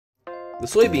The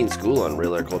Soybean School on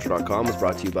RealAgriculture.com is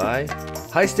brought to you by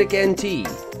High Stick NT,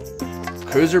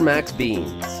 Cruiser Max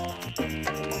Beans,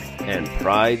 and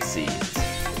Pride Seeds.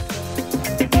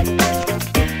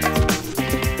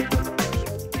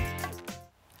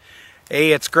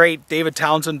 Hey, it's great. David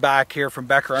Townsend back here from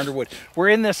Becker Underwood. We're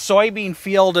in this soybean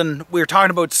field and we're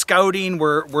talking about scouting.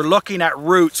 We're looking at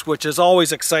roots, which is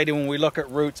always exciting when we look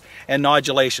at roots and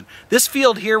nodulation. This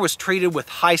field here was treated with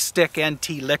High Stick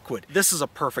NT liquid. This is a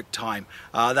perfect time.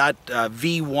 That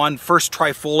V1 first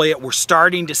trifoliate, we're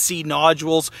starting to see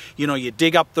nodules. You know, you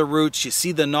dig up the roots, you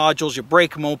see the nodules, you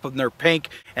break them open, they're pink,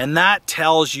 and that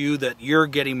tells you that you're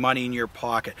getting money in your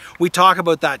pocket. We talk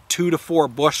about that 2 to 4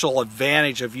 bushel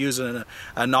advantage of using an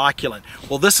inoculant.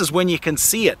 Well, this is when you can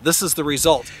see it. This is the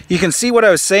result. You can see what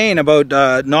I was saying about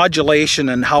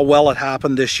nodulation and how well it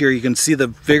happened this year. You can see the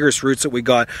vigorous roots that we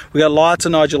got. We got lots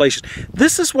of nodulation.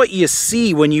 This is what you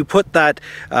see when you put that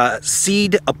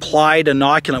seed applied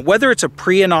inoculant, whether it's a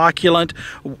pre-inoculant,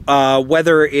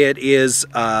 whether it is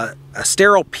a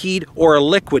sterile peat or a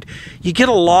liquid. You get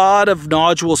a lot of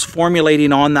nodules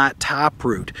formulating on that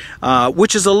taproot,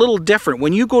 which is a little different.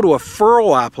 When you go to a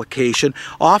furrow application,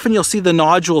 often you'll see the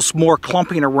nodules more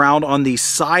clumping around on these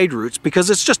side roots because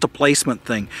it's just a placement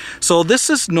thing. So this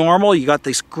is normal. You got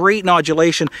this great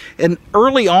nodulation, and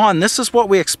early on, this is what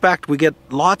we expect. We get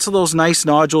lots of those nice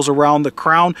nodules around the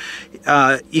crown.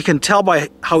 You can tell by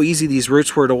how easy these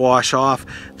roots were to wash off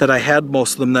that I had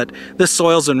most of them, that this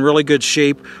soil's in really good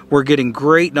shape. We're getting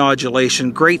great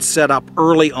nodulation, great setup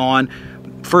early on.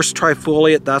 First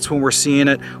trifoliate, that's when we're seeing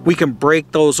it. We can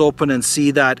break those open and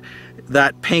see that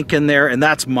pink in there, and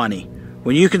that's money.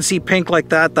 When you can see pink like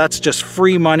that, that's just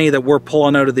free money that we're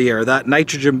pulling out of the air. That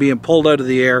nitrogen being pulled out of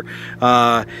the air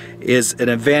is an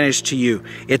advantage to you.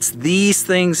 It's these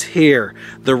things here,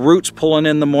 the roots pulling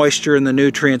in the moisture and the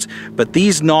nutrients, but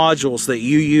these nodules that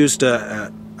you used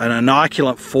an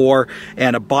inoculant for,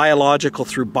 and a biological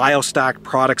through BioStack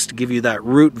products to give you that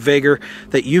root vigor,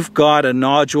 that you've got a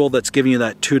nodule that's giving you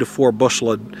that 2 to 4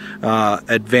 bushel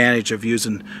advantage of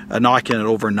using inoculant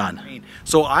over none.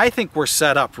 So I think we're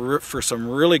set up for some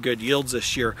really good yields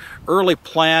this year. Early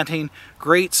planting,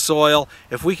 great soil.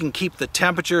 If we can keep the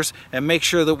temperatures and make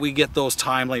sure that we get those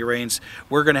timely rains,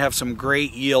 we're going to have some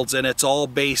great yields, and it's all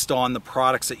based on the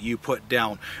products that you put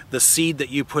down. The seed that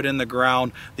you put in the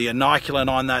ground, the inoculant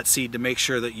on that seed to make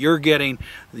sure that you're getting,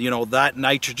 you know, that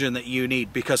nitrogen that you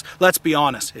need. Because let's be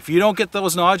honest, if you don't get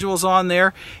those nodules on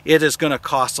there, it is going to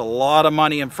cost a lot of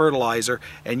money in fertilizer,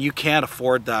 and you can't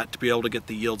afford that to be able to get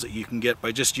the yields that you can get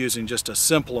by just using just a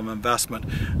simple investment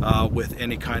with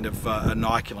any kind of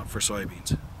inoculant for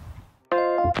soybeans.